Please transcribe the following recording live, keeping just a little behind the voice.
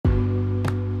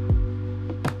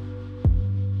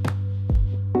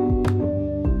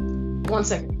1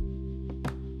 second.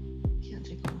 Can't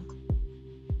take a look.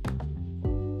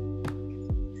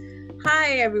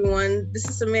 Hi everyone, this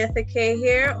is Samantha K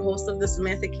here, host of the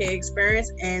Samantha K Experience,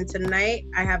 and tonight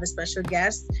I have a special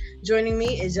guest. Joining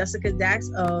me is Jessica Daix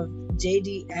of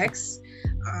JDX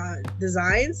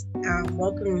Designs.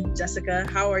 Welcome, Jessica.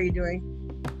 How are you doing?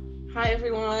 Hi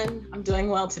everyone, I'm doing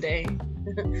well today.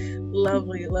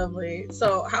 Lovely, lovely.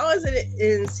 So how is it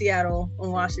in Seattle,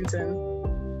 in Washington?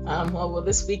 Well,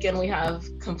 this weekend we have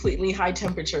completely high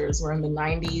temperatures. We're in the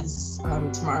 90s.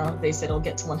 Tomorrow they said it'll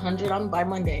get to 100 by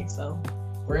Monday, so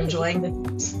we're enjoying the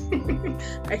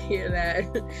I hear that.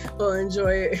 Well,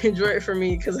 enjoy it for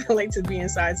me, because I like to be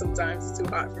inside sometimes. It's too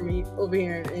hot for me over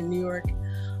here in New York.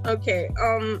 Okay,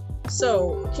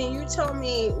 so can you tell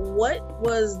me what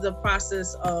was the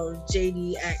process of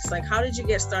JDX? Like, how did you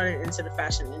get started into the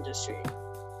fashion industry?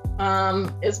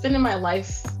 It's been in my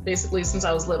life basically since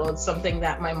I was little. It's something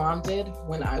that my mom did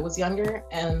when I was younger,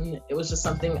 and it was just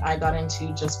something I got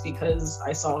into just because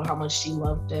I saw how much she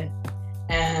loved it.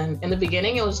 And in the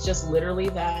beginning, it was just literally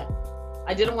that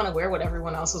I didn't want to wear what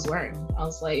everyone else was wearing. I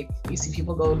was like, you see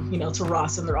people go, to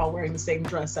Ross and they're all wearing the same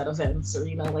dress at events, or,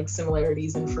 like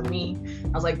similarities. And for me, I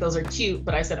was like, those are cute,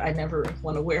 but I said, I never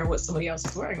want to wear what somebody else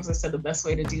is wearing. So I said, the best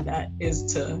way to do that is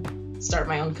to start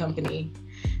my own company.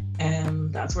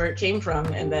 And that's where it came from.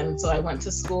 And then, so I went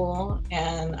to school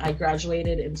and I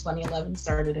graduated in 2011,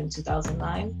 started in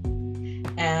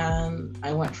 2009. And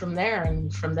I went from there.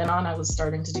 And from then on, I was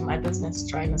starting to do my business,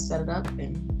 trying to set it up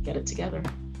and get it together.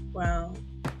 Wow.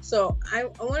 So I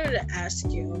wanted to ask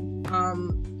you,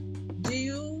 do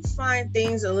you find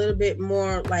things a little bit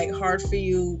more like hard for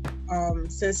you,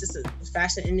 since it's a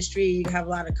fashion industry, you have a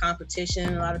lot of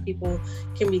competition, a lot of people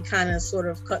can be kind of sort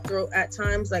of cutthroat at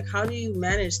times. Like, how do you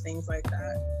manage things like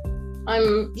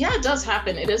that? Yeah, it does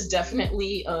happen. It is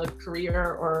definitely a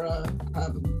career or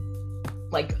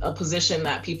like a position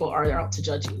that people are out to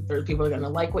judge you. There are people that are going to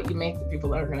like what you make, the people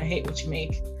that are going to hate what you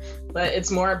make. But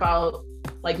it's more about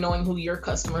like knowing who your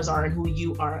customers are and who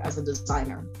you are as a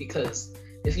designer, because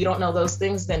if you don't know those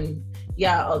things, then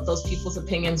those people's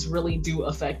opinions really do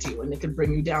affect you, and it could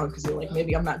bring you down because you're like,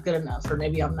 maybe I'm not good enough, or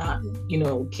maybe I'm not,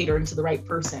 catering to the right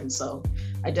person. So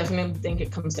I definitely think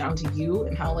it comes down to you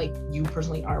and how like you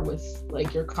personally are with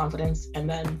like your confidence, and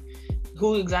then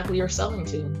who exactly you're selling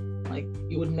to. Like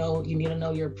you need to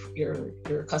know your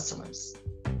customers.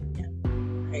 Yeah,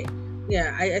 right.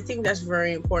 Yeah, I think that's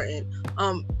very important.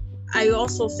 I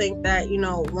also think that,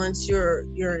 once you're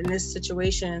in this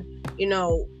situation,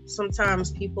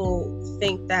 sometimes people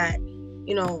think that,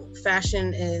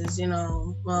 fashion is,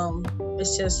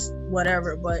 it's just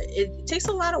whatever, but it takes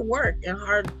a lot of work and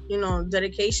hard,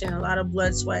 dedication, a lot of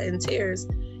blood, sweat, and tears.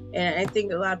 And I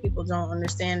think a lot of people don't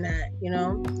understand that,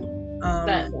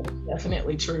 That's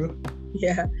definitely true.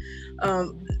 Yeah.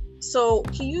 So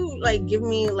can you like give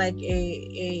me like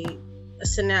a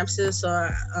synopsis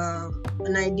or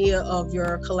an idea of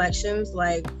your collections,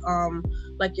 like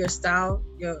your style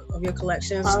of your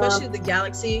collections, especially the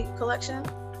Galaxy collection?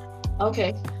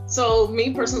 Okay, so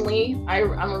me personally,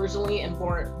 I'm originally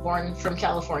born from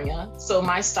California, so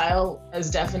my style is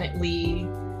definitely,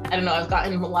 I don't know, I've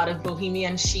gotten a lot of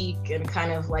bohemian chic and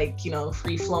kind of like,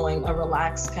 free flowing, a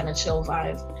relaxed kind of chill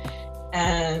vibe.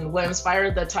 And what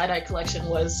inspired the tie-dye collection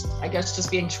was, I guess,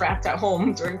 just being trapped at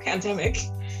home during pandemic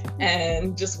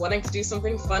and just wanting to do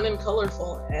something fun and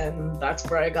colorful. And that's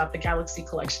where I got the Galaxy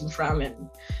collection from. And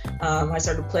I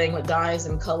started playing with dyes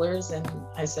and colors. And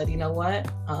I said, you know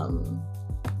what?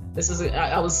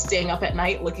 I was staying up at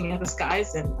night looking at the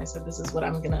skies, and I said, this is what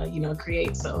I'm gonna,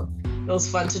 create. So it was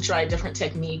fun to try different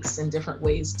techniques and different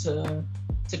ways to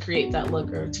create that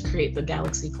look, or to create the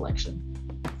Galaxy collection.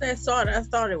 I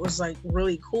thought it was like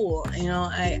really cool.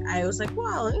 I was like,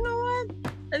 wow, you know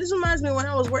what? This reminds me when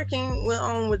I was working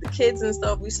with the kids and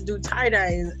stuff. We used to do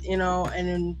tie-dye, and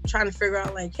then trying to figure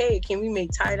out like, hey, can we make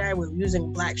tie-dye with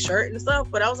using black shirt and stuff?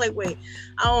 But I was like, wait,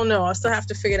 I don't know. I still have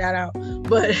to figure that out.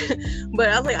 But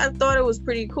I was like, I thought it was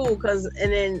pretty cool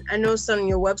and then I noticed on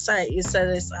your website you said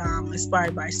it's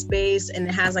inspired by space, and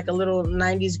it has like a little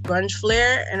 90s grunge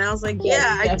flair. And I was like,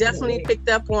 yeah, I definitely picked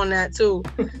up on that too.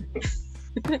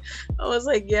 I was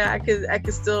like, yeah, I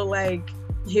could still like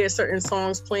hear certain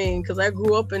songs playing because I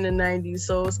grew up in the 90s,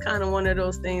 so it's kind of one of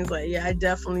those things like, yeah, I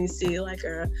definitely see like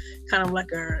a kind of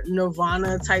like a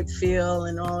Nirvana type feel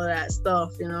and all of that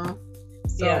stuff, So,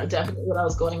 yeah, definitely what I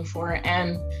was going for.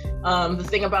 And the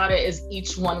thing about it is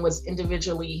each one was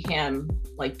individually hand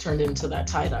like turned into that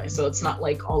tie-dye, so it's not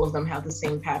like all of them have the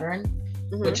same pattern.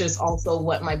 which is also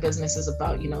what my business is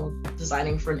about, you know,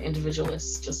 designing for an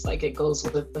individualist, just like it goes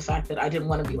with the fact that I didn't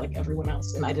want to be like everyone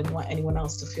else and I didn't want anyone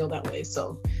else to feel that way.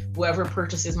 So whoever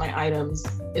purchases my items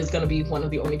is going to be one of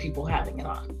the only people having it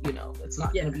on, you know, it's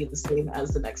not going to be the same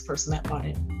as the next person that bought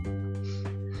it.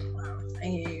 Wow, I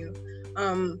hear you.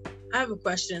 I have a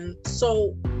question.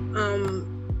 So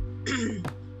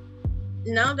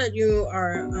now that you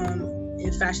are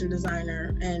a fashion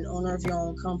designer and owner of your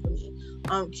own company,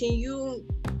 can you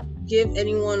give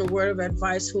anyone a word of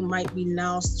advice who might be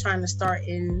now trying to start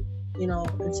in, you know,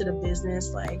 into the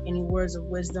business, like any words of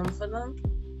wisdom for them?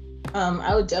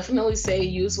 I would definitely say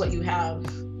use what you have.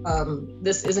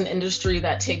 This is an industry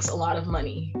that takes a lot of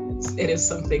money. It is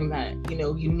something that, you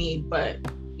know, you need, but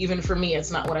even for me,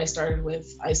 it's not what I started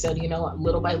with. I said, you know,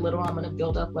 little by little, I'm going to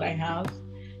build up what I have.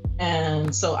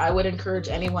 And so I would encourage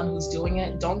anyone who's doing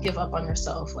it, don't give up on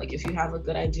yourself. Like if you have a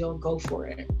good idea, go for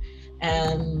it.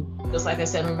 And just like I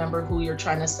said, remember who you're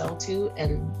trying to sell to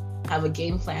and have a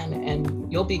game plan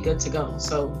and you'll be good to go.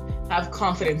 So have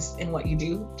confidence in what you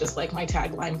do. Just like my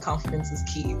tagline, confidence is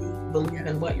key. Believe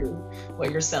in what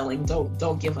you're selling.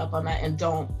 Don't give up on that, and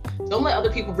don't let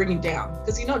other people bring you down.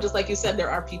 Because, you know, just like you said, there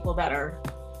are people that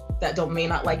may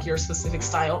not like your specific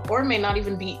style or may not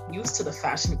even be used to the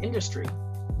fashion industry.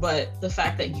 But the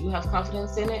fact that you have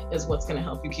confidence in it is what's going to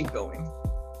help you keep going.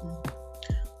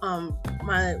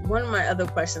 One of my other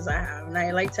questions I have, and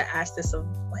I like to ask this of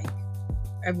like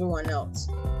everyone else.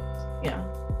 Yeah.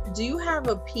 Do you have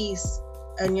a piece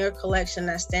in your collection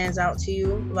that stands out to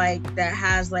you, like that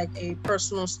has like a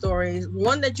personal story,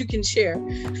 one that you can share?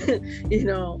 You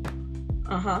know.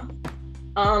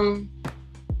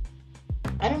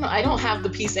 I don't know. I don't have the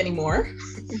piece anymore,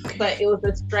 but it was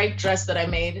a striped dress that I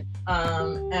made.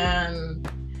 I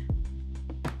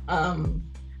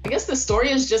guess the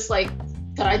story is just like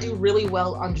that I do really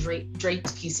well on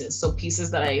draped pieces. So pieces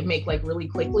that I make like really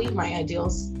quickly. My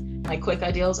quick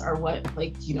ideals are what,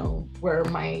 like, you know, where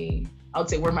my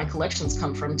collections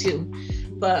come from too.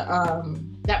 But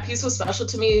that piece was special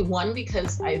to me, one,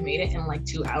 because I made it in like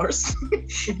 2 hours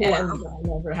and I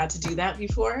never had to do that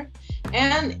before.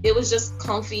 And it was just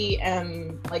comfy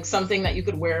and like something that you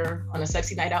could wear on a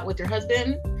sexy night out with your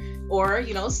husband, or,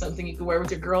 you know, something you could wear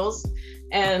with your girls.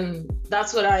 And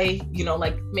that's what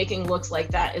like making looks like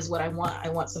that is what I want. I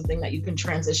want something that you can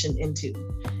transition into.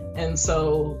 And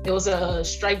so it was a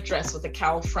striped dress with a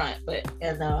cowl front,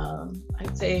 and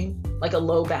I'd say like a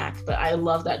low back, but I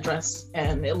love that dress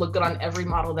and it looked good on every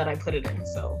model that I put it in.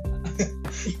 So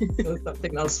it was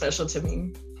something that was special to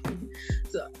me.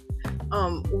 So,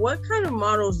 what kind of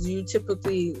models do you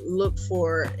typically look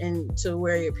for to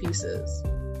wear your pieces?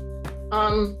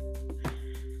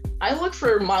 I look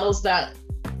for models that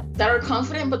are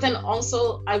confident, but then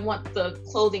also I want the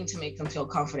clothing to make them feel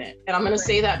confident. And I'm going to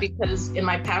say that because in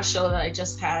my past show that I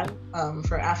just had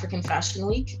for African Fashion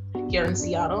Week here in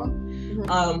Seattle,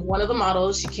 one of the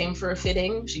models, she came for a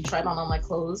fitting. She tried on all my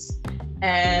clothes,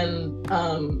 and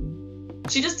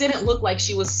she just didn't look like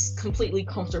she was completely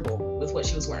comfortable with what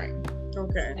she was wearing.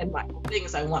 Okay. And my thing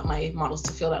is I want my models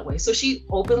to feel that way. So she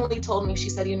openly told me, she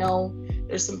said, you know,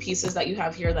 there's some pieces that you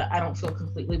have here that I don't feel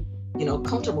completely, you know,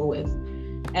 comfortable with.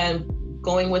 And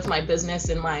going with my business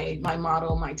and my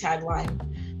motto, my tagline,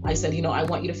 I said, you know, I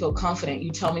want you to feel confident.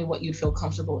 You tell me what you feel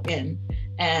comfortable in.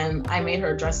 And I made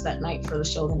her a dress that night for the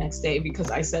show the next day, because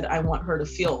I said, I want her to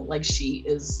feel like she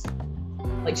is,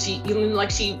 like she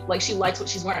likes what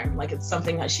she's wearing, like it's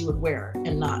something that she would wear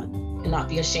and not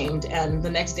be ashamed. And the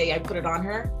next day I put it on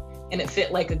her and it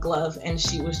fit like a glove, and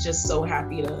she was just so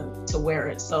happy to wear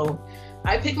it. So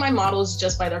I pick my models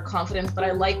just by their confidence, but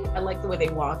I like the way they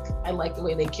walk. I like the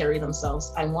way they carry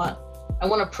themselves. I want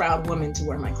a proud woman to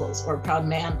wear my clothes, or a proud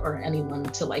man, or anyone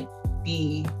to like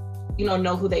be, you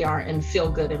know who they are and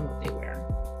feel good in what they wear.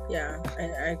 Yeah,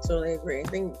 I totally agree.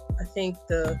 I think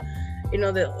the, you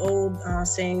know, the old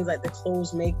sayings like the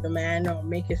clothes make the man or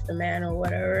maketh the man or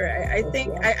whatever. I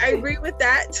think I agree with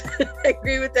that. I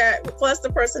agree with that. Plus the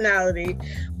personality,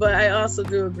 but I also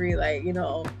do agree, like, you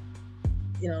know,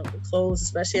 the clothes,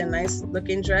 especially a nice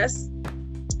looking dress,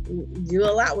 you do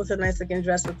a lot with a nice looking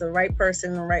dress with the right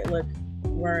person, the right look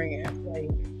wearing it.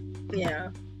 Like,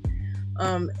 yeah.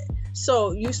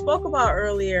 So you spoke about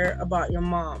earlier about your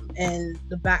mom and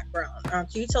the background. Can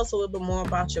you tell us a little bit more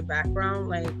about your background?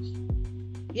 Like,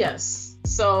 yes.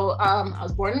 So I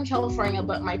was born in California,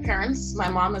 but my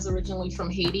mom is originally from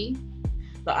Haiti,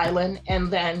 the island,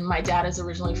 and then my dad is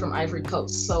originally from Ivory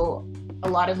Coast. So a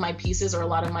lot of my pieces, or a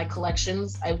lot of my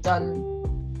collections, I've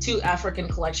done 2 African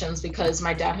collections because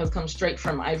my dad has come straight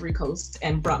from Ivory Coast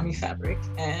and brought me fabric.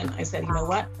 And I said, you know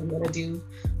what, I'm gonna do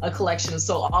a collection.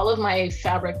 So all of my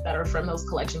fabric that are from those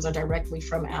collections are directly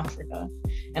from Africa.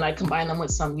 And I combine them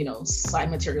with some, side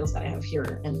materials that I have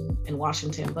here in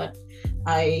Washington. But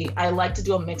I like to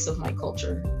do a mix of my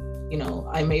culture.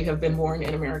 I may have been born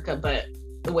in America, but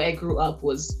the way I grew up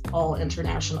was all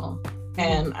international.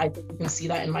 And I think you can see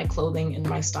that in my clothing, in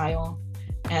my style,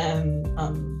 and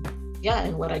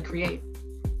and what I create.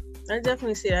 I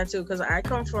definitely see that too, because I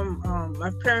come from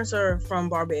my parents are from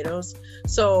Barbados,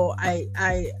 so I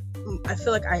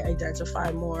feel like I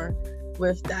identify more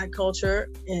with that culture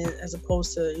as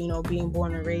opposed to being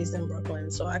born and raised in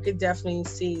Brooklyn. So I could definitely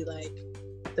see like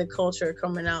the culture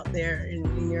coming out there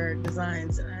in your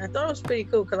designs, and I thought it was pretty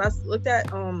cool because I looked at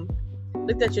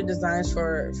your designs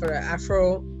for the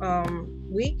Afro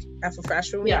week, Afro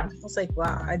Fashion Week. Yeah. I was like,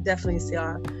 wow, I definitely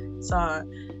saw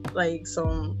like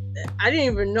some. I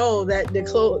didn't even know that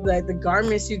the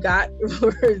garments you got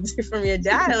were from your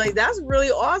dad. Like, that's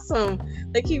really awesome.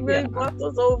 Like, he really brought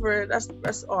those over.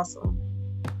 That's awesome.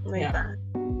 Like that.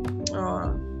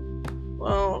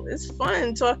 Well, it's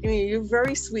fun talking to you. You're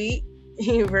very sweet.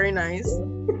 You're very nice.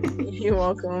 You're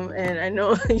welcome. And I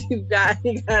know you got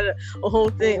a whole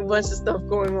bunch of stuff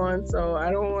going on, so I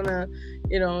don't want to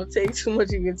take too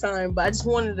much of your time, but I just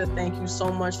wanted to thank you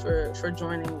so much for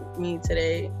joining me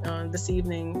today, this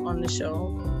evening on the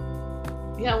show.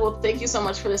 Yeah, well, thank you so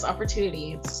much for this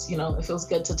opportunity. It's it feels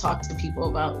good to talk to people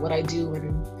about what I do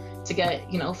and to get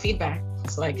feedback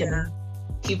so I can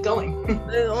keep going.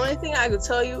 The only thing I could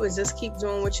tell you is just keep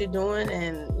doing what you're doing,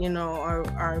 and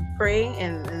I pray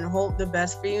and hope the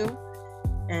best for you,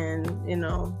 and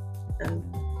and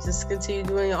just continue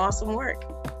doing your awesome work.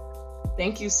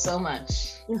 Thank you so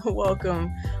much. You're welcome.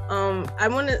 I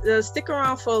want to stick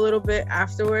around for a little bit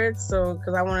afterwards,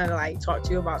 because I want to talk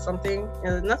to you about something.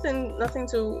 Nothing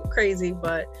too crazy,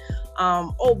 but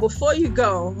before you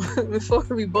go, before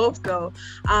we both go,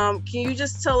 can you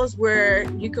just tell us where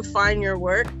you could find your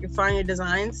work, you find your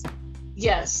designs?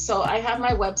 Yes. So I have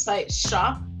my website,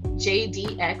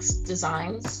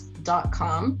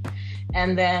 shopjdxdesigns.com,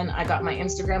 and then I got my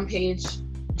Instagram page,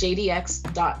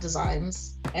 jdx.designs,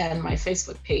 and my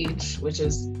Facebook page, which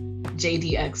is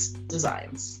JDX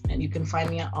Designs, and you can find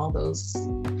me at all those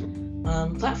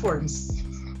platforms.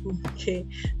 Okay,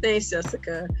 thanks,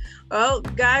 Jessica. Well,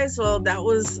 guys, that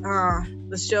was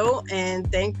the show, and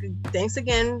thanks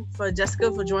again for Jessica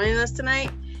for joining us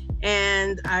tonight,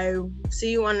 and I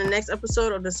see you on the next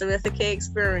episode of the Samantha K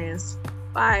Experience.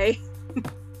 Bye.